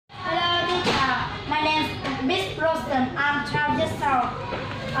My name is Miss Blossom. I'm 12 years old.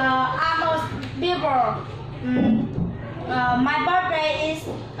 I'm a Bible. My birthday is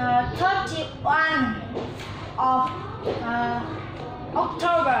 31 of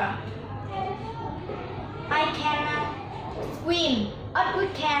October. I can swim. At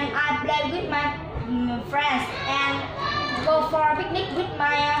weekend, I play with my friends and go for a picnic with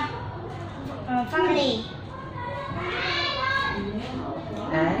my family.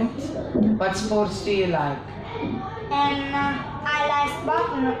 And what sports do you like? And I like sport.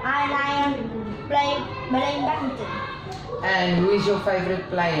 I like playing badminton. And who is your favorite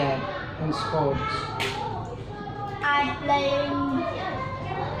player in sports? I play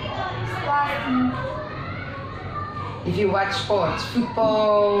sport. If you watch sports,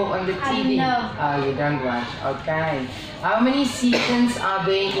 football on the TV? No. Oh, you don't watch. Okay. How many seasons are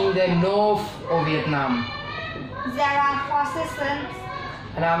there in the north of Vietnam? There are 4 seasons.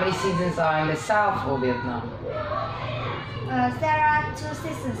 And how many seasons are in the south of Vietnam? There are 2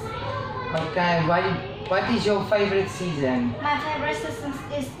 seasons. Okay. What is your favorite season? My favorite season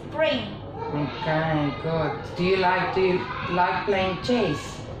is spring. Okay, good. Do you like playing chess?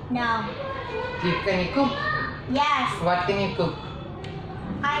 No. Can you cook? Yes. What can you cook?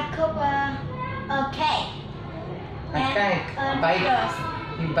 I cook a cake. A cake. Noodles.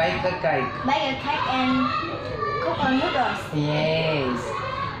 You bake a cake. Bake a cake and cook noodles. Yes.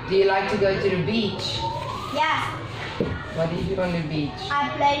 Do you like to go to the beach? Yes. What do you do on the beach? I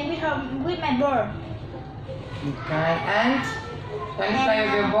play with my bird. Okay. And can you play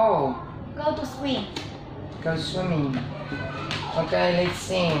with your ball? Go to swim. Go swimming. Okay, let's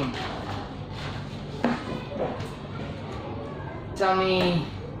sing. Tell me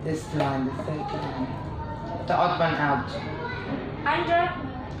this line, the third line. The odd one out. Under.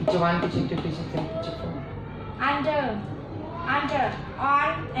 Picture 1, picture 2, picture 3, picture 4. Under.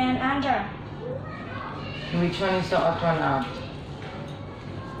 On and under. Which one is the odd one out?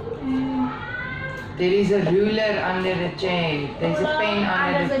 There is a ruler under the chair. There's a pen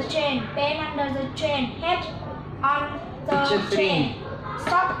under the chain. Pen under the chain. Head on the Picture 3. chain.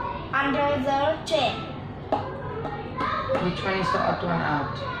 Stop under the chain. Which one is the odd one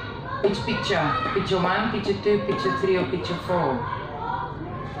out? Which picture? Picture 1, picture 2, picture 3 or picture 4?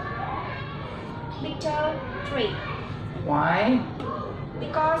 Picture 3. Why?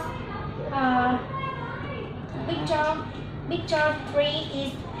 Because picture 3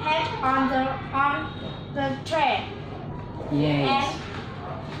 is head on the tray. Yes.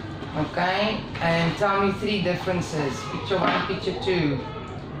 Okay. And tell me 3 differences. Picture 1, picture 2.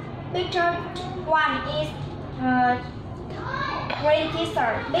 Picture 1 is green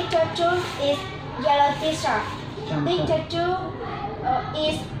t-shirt. Picture 2 is yellow t-shirt. Picture 2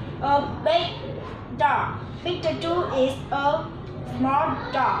 is a big dog. Picture 2 is a small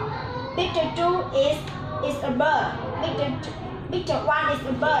dog. Picture 2 is a bird. Picture 1 is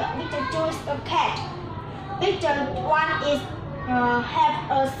a bird. Picture 2 is a cat. Picture 1 is have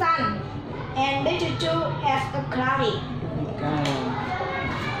a sun, and picture 2 has a cloudy. Okay.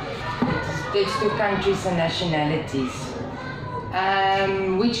 There's 2 countries and nationalities.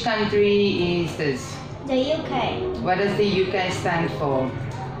 Which country is this? The UK. What does the UK stand for?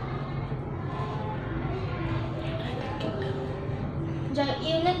 The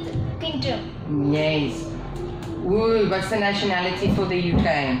United Kingdom. Yes. Ooh, what's the nationality for the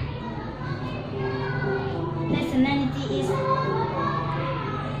UK? Nationality is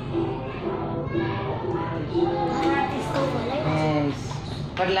Yes.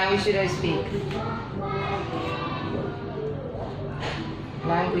 What language should I speak?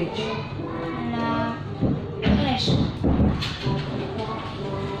 Language. English.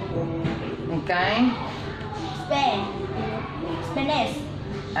 Okay. Spanish.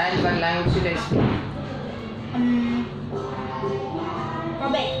 And what language should I speak?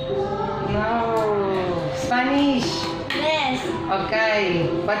 Arabic. No. Spanish. Yes. Okay.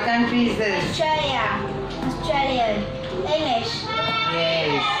 What country is this? Australia. English.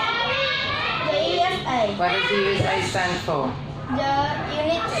 Yes. The USA. What does the USA stand for? The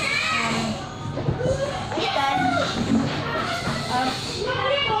United States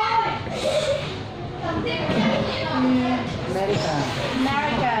America.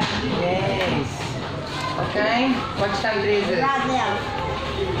 America. Yes. Okay. What country is this?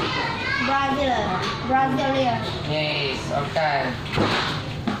 Brazil. Yes. Okay.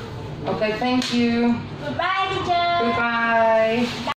 Okay. Thank you. Goodbye, teacher. Goodbye.